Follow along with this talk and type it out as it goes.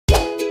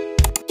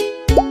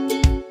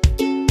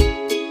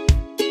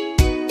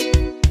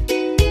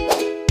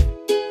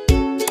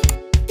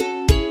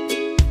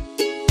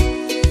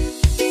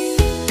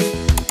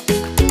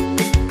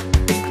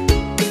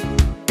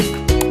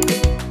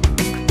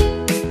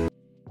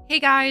Hey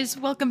guys,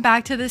 welcome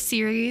back to the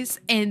series.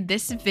 In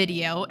this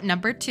video,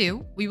 number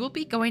 2, we will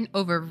be going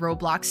over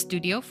Roblox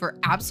Studio for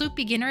absolute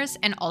beginners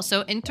and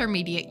also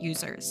intermediate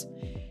users.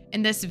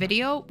 In this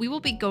video, we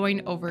will be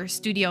going over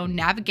Studio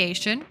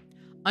navigation,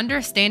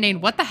 understanding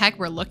what the heck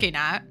we're looking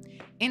at,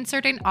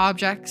 inserting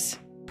objects,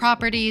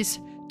 properties,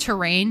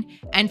 terrain,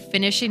 and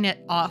finishing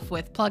it off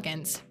with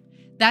plugins.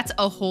 That's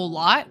a whole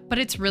lot, but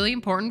it's really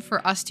important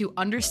for us to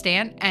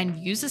understand and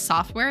use the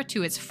software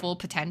to its full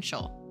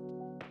potential.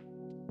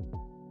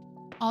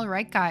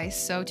 Alright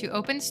guys, so to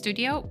open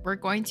Studio, we're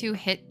going to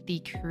hit the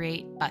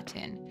Create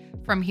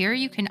button. From here,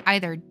 you can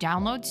either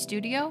download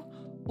Studio,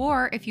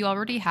 or if you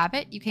already have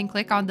it, you can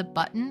click on the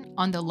button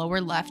on the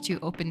lower left to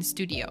open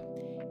Studio.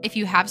 If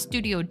you have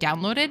Studio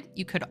downloaded,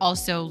 you could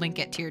also link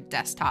it to your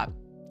desktop.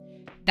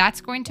 That's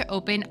going to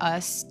open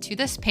us to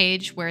this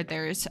page where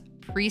there's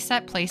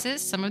preset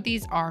places. Some of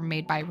these are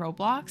made by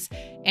Roblox,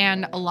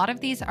 and a lot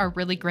of these are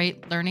really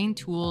great learning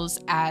tools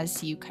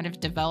as you kind of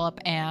develop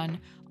and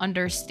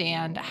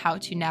understand how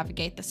to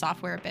navigate the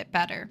software a bit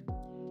better.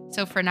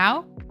 So for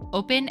now,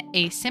 open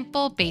a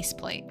simple base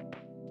plate.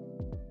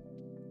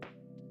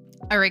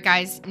 All right,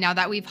 guys, now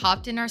that we've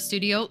hopped in our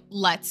studio,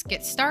 let's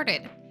get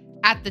started.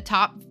 At the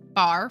top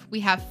bar, we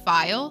have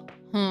File,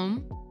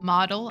 Home,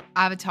 Model,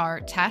 Avatar,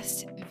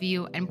 Test,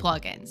 View, and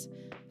Plugins.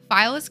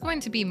 File is going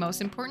to be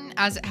most important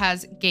as it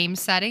has game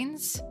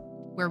settings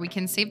where we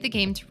can save the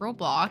game to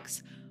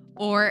Roblox,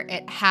 or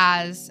it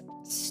has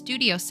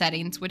studio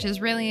settings, which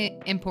is really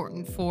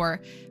important for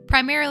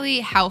primarily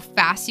how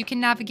fast you can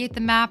navigate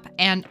the map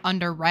and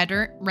under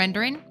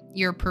rendering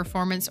your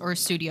performance or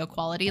studio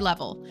quality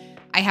level.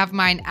 I have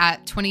mine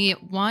at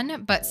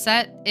 21, but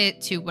set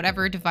it to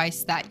whatever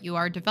device that you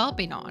are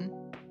developing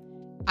on.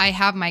 I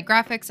have my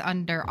graphics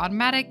under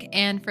automatic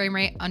and frame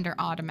rate under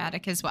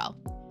automatic as well.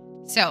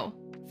 So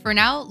for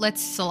now,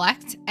 let's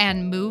select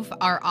and move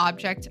our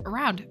object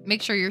around.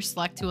 Make sure your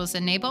select tool is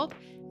enabled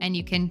and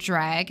you can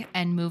drag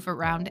and move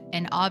around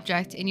an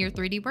object in your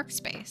 3D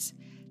workspace.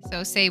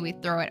 So say we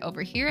throw it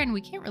over here and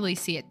we can't really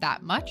see it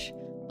that much.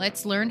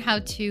 Let's learn how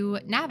to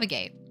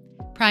navigate.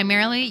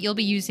 Primarily, you'll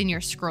be using your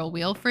scroll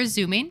wheel for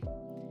zooming,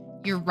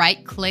 your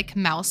right-click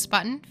mouse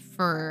button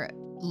for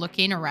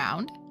looking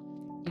around.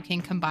 You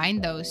can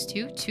combine those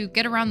two to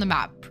get around the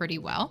map pretty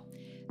well.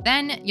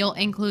 Then you'll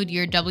include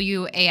your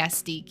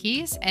WASD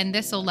keys, and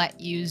this will let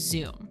you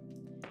zoom.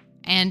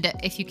 And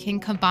if you can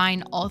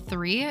combine all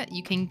three,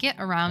 you can get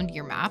around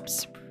your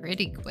maps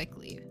pretty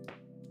quickly.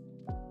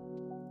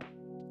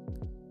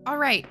 All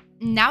right,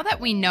 now that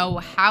we know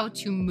how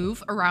to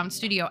move around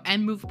Studio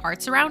and move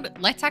parts around,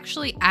 let's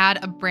actually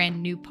add a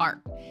brand new part.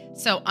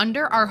 So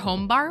under our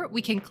home bar,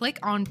 we can click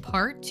on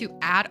part to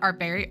add our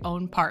very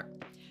own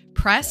part.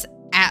 Press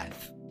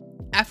F.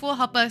 F will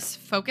help us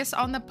focus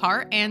on the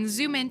part and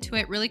zoom into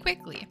it really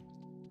quickly.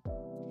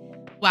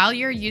 While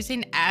you're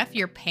using F,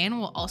 your pan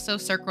will also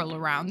circle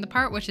around the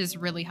part, which is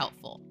really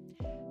helpful.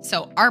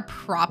 So our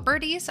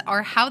properties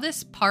are how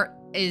this part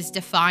is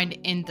defined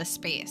in the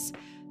space.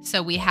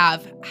 So we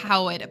have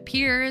how it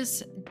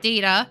appears,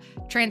 data,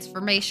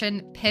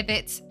 transformation,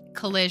 pivots,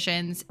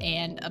 collisions,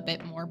 and a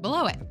bit more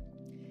below it.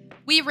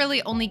 We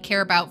really only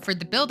care about, for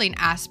the building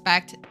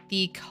aspect,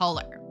 the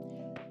color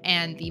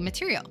and the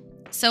material.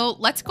 So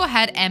let's go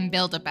ahead and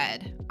build a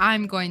bed.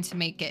 I'm going to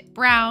make it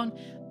brown.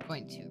 I'm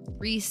going to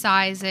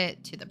resize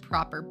it to the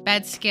proper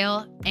bed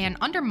scale. And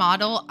under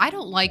model, I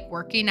don't like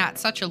working at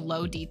such a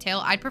low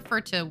detail. I'd prefer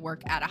to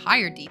work at a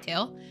higher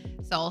detail.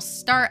 So I'll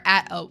start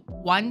at a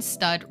 1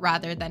 stud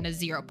rather than a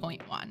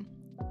 0.1.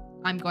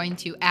 I'm going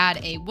to add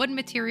a wood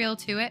material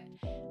to it.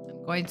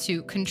 I'm going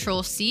to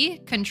Control C,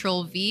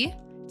 Control V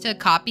to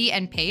copy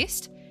and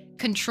paste.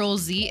 Control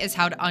Z is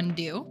how to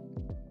undo.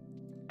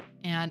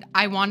 And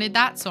I wanted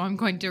that, so I'm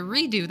going to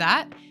redo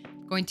that.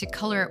 I'm going to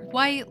color it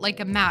white like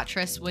a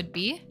mattress would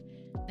be.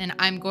 Then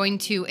I'm going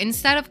to,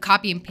 instead of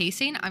copy and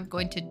pasting, I'm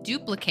going to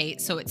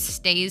duplicate so it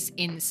stays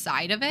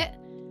inside of it.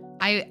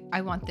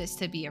 I want this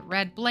to be a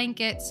red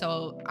blanket,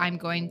 so I'm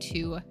going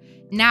to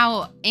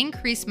now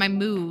increase my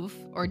move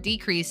or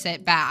decrease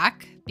it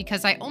back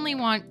because I only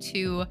want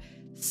to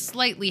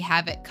slightly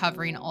have it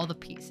covering all the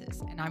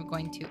pieces. And I'm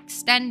going to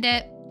extend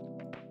it.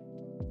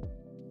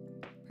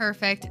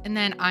 Perfect. And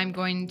then I'm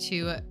going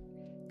to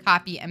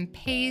copy and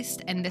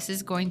paste, and this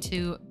is going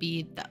to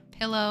be the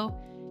pillow.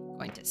 I'm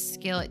going to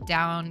scale it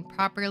down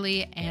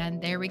properly,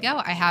 and there we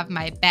go. I have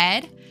my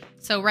bed.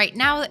 So right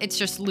now it's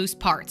just loose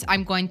parts.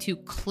 I'm going to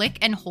click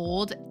and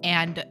hold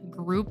and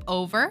group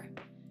over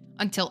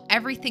until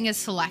everything is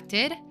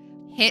selected.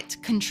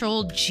 Hit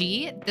Control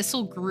G. This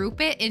will group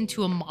it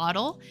into a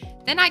model.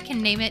 Then I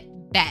can name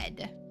it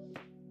bed.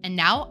 And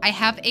now I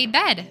have a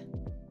bed.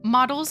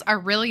 Models are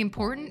really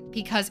important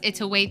because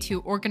it's a way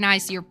to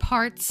organize your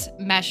parts,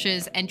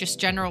 meshes, and just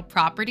general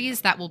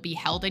properties that will be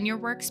held in your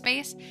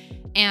workspace.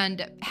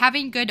 And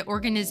having good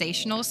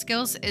organizational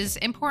skills is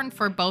important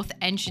for both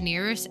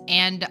engineers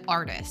and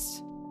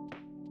artists.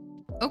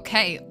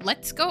 Okay,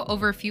 let's go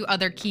over a few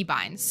other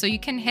keybinds. So you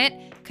can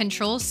hit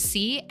Control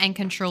C and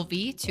Control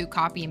V to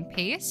copy and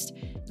paste.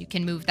 You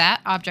can move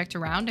that object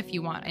around if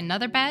you want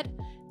another bed,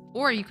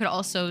 or you could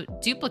also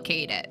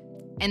duplicate it.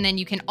 And then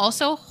you can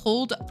also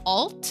hold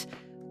Alt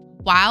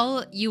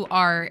while you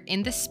are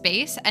in the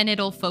space, and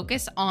it'll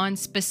focus on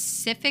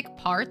specific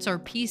parts or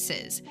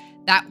pieces.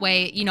 That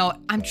way, you know,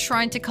 I'm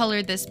trying to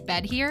color this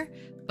bed here,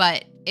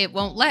 but it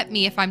won't let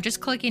me if I'm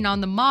just clicking on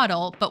the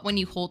model. But when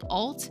you hold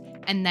Alt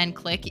and then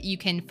click, you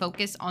can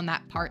focus on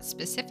that part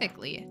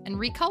specifically and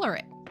recolor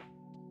it.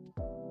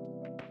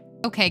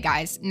 Okay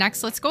guys,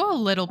 next let's go a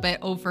little bit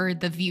over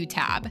the View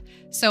tab.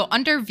 So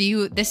under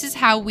View, this is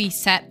how we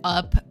set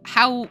up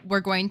how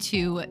we're going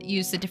to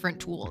use the different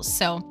tools.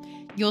 So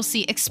you'll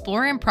see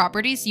Explore and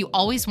Properties. You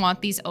always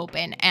want these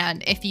open,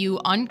 and if you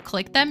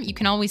unclick them, you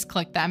can always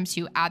click them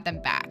to add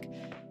them back.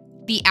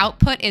 The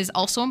output is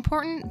also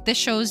important. This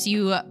shows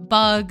you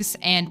bugs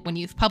and when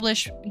you've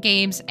published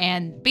games,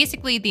 and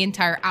basically the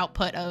entire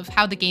output of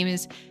how the game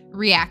is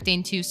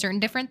reacting to certain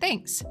different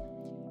things.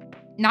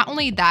 Not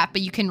only that,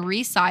 but you can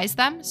resize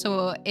them.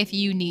 So if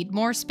you need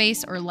more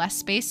space or less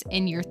space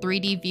in your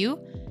 3D view,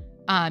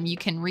 you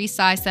can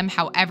resize them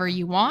however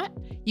you want.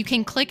 You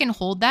can click and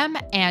hold them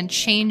and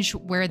change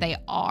where they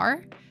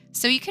are.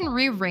 So you can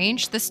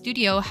rearrange the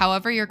studio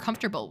however you're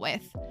comfortable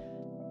with.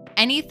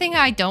 Anything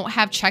I don't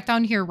have checked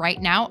on here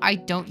right now, I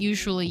don't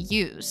usually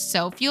use.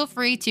 So feel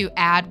free to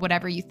add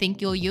whatever you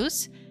think you'll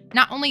use.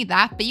 Not only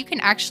that, but you can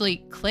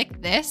actually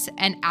click this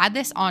and add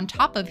this on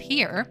top of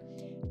here.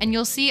 And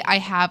you'll see I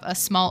have a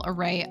small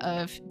array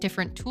of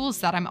different tools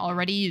that I'm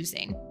already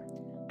using.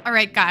 All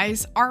right,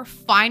 guys, our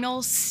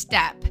final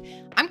step.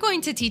 I'm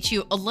going to teach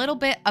you a little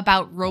bit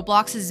about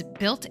Roblox's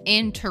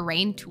built-in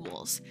terrain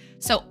tools.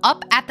 So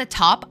up at the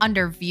top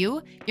under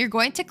View, you're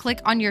going to click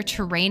on your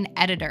terrain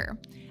editor.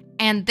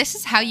 And this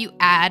is how you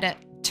add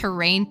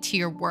terrain to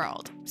your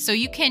world. So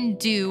you can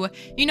do,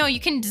 you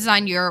can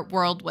design your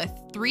world with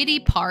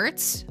 3D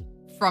parts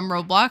from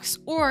Roblox,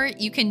 or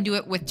you can do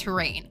it with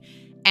terrain.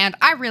 And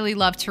I really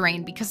love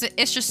terrain because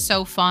it's just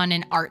so fun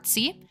and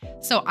artsy.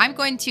 So I'm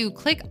going to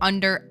click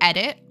under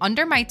Edit,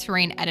 under my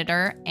terrain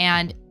editor,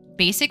 and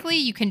basically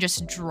you can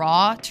just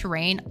draw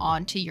terrain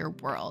onto your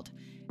world.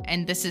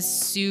 And this is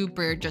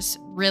super just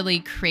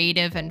really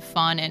creative and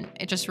fun, and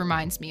it just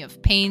reminds me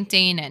of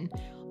painting and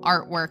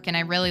artwork, and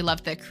I really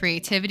love the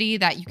creativity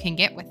that you can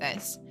get with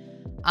this.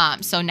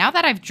 So now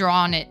that I've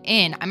drawn it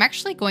in, I'm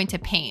actually going to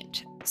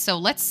paint. So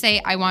let's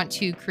say I want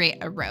to create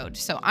a road.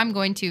 So I'm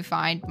going to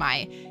find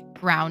my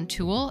ground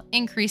tool,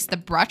 increase the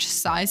brush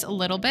size a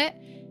little bit.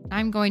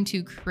 I'm going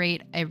to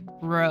create a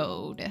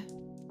road.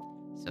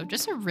 So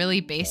just a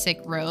really basic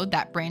road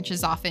that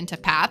branches off into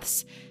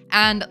paths.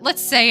 And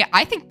let's say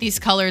I think these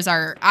colors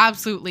are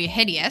absolutely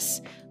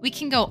hideous. We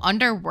can go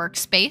under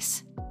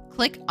Workspace,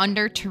 click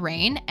under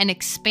Terrain, and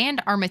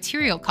expand our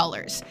material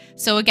colors.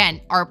 So again,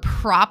 our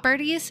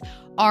properties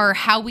are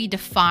how we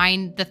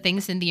define the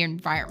things in the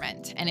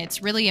environment, and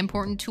it's really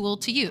important tool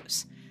to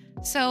use.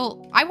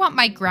 So I want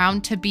my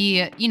ground to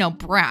be,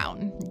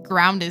 brown.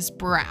 Ground is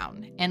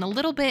brown and a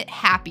little bit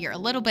happier, a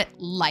little bit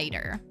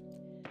lighter.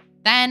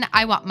 Then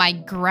I want my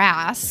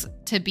grass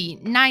to be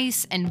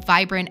nice and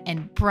vibrant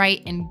and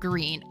bright and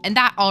green. And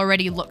that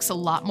already looks a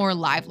lot more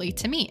lively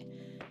to me.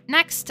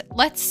 Next,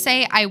 let's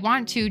say I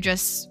want to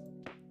just,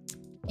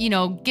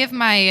 give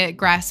my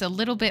grass a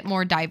little bit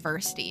more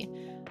diversity.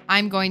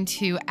 I'm going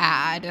to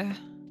add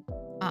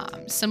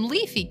some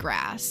leafy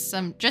grass,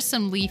 just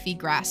some leafy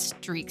grass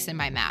streaks in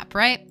my map,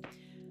 right?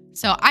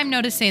 So I'm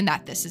noticing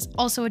that this is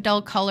also a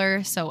dull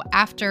color. So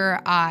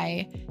after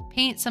I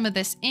paint some of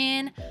this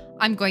in,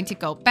 I'm going to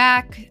go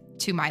back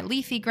to my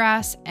leafy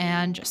grass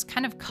and just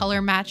kind of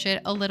color match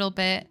it a little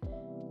bit.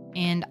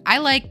 And I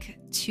like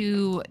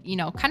to,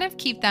 kind of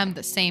keep them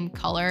the same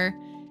color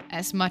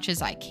as much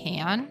as I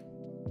can.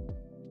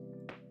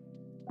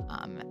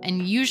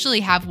 And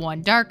usually have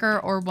one darker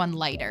or one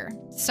lighter.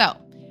 So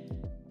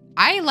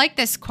I like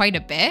this quite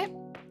a bit,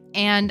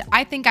 and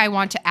I think I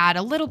want to add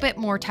a little bit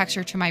more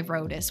texture to my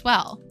road as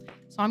well.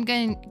 So I'm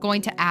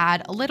going to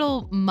add a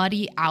little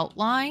muddy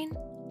outline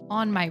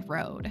on my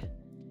road,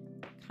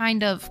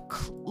 kind of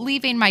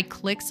leaving my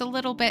clicks a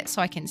little bit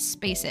so I can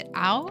space it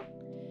out.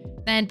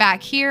 Then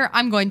back here,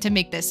 I'm going to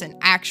make this an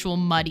actual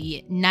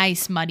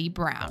nice muddy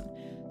brown.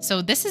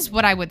 So this is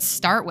what I would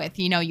start with.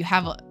 You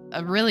have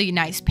a really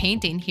nice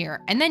painting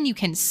here, and then you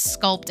can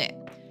sculpt it.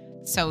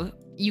 So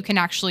you can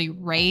actually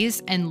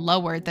raise and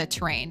lower the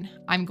terrain.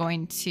 I'm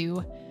going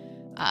to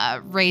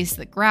raise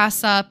the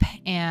grass up,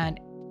 and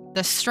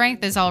the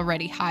strength is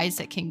already high as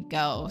it can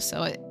go.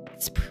 So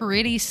it's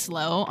pretty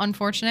slow,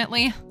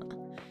 unfortunately.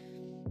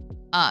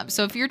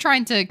 So if you're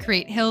trying to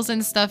create hills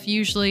and stuff,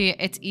 usually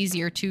it's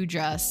easier to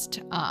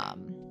just,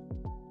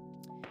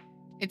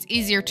 it's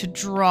easier to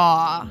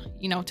draw,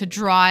 to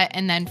draw it.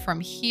 And then from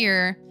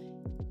here,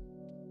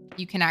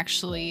 you can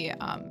actually,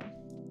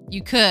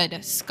 you could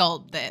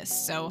sculpt this.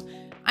 So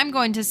I'm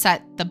going to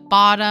set the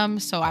bottom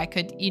so I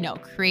could,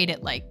 create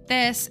it like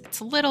this. It's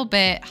a little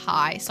bit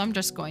high, so I'm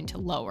just going to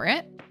lower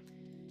it.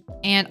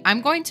 And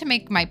I'm going to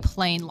make my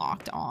plane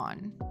locked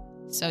on.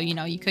 So,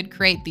 you could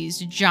create these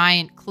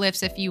giant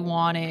cliffs if you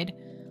wanted.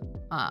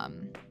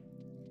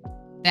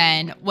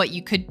 Then what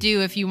you could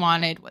do if you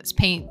wanted was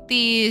paint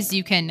these.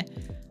 You can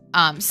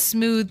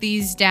smooth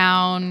these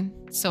down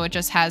so it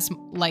just has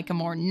like a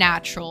more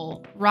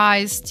natural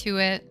rise to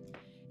it.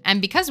 And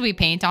because we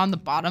paint on the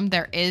bottom,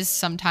 there is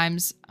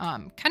sometimes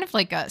kind of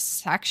like a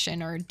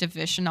section or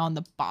division on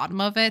the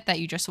bottom of it that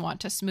you just want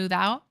to smooth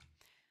out.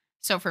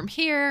 So from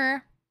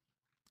here,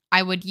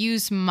 I would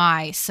use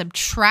my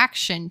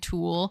subtraction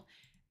tool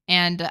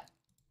and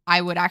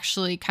I would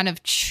actually kind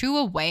of chew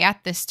away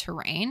at this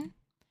terrain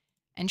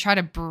and try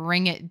to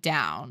bring it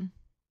down.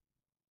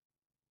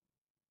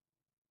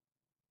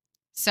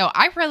 So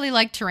I really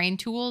like terrain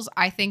tools.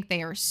 I think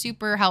they are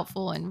super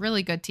helpful and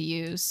really good to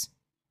use.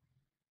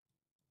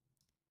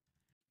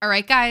 All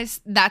right,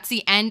 guys, that's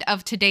the end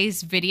of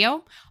today's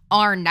video.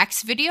 Our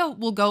next video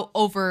will go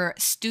over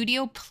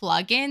studio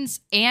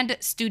plugins and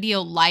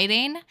studio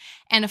lighting.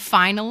 And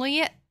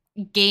finally,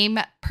 game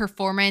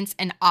performance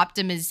and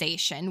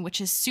optimization,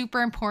 which is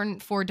super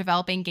important for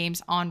developing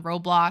games on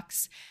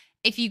Roblox.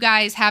 If you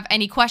guys have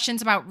any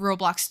questions about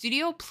Roblox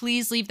Studio,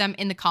 please leave them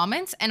in the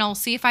comments and I'll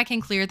see if I can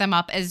clear them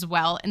up as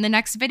well in the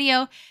next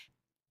video.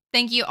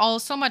 Thank you all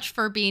so much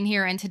for being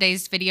here in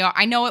today's video.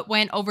 I know it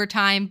went over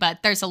time,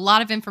 but there's a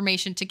lot of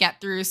information to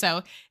get through,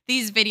 so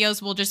these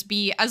videos will just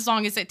be as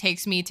long as it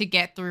takes me to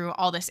get through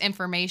all this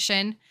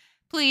information.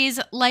 Please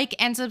like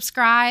and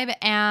subscribe,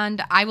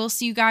 and I will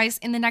see you guys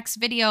in the next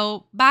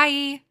video.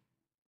 Bye!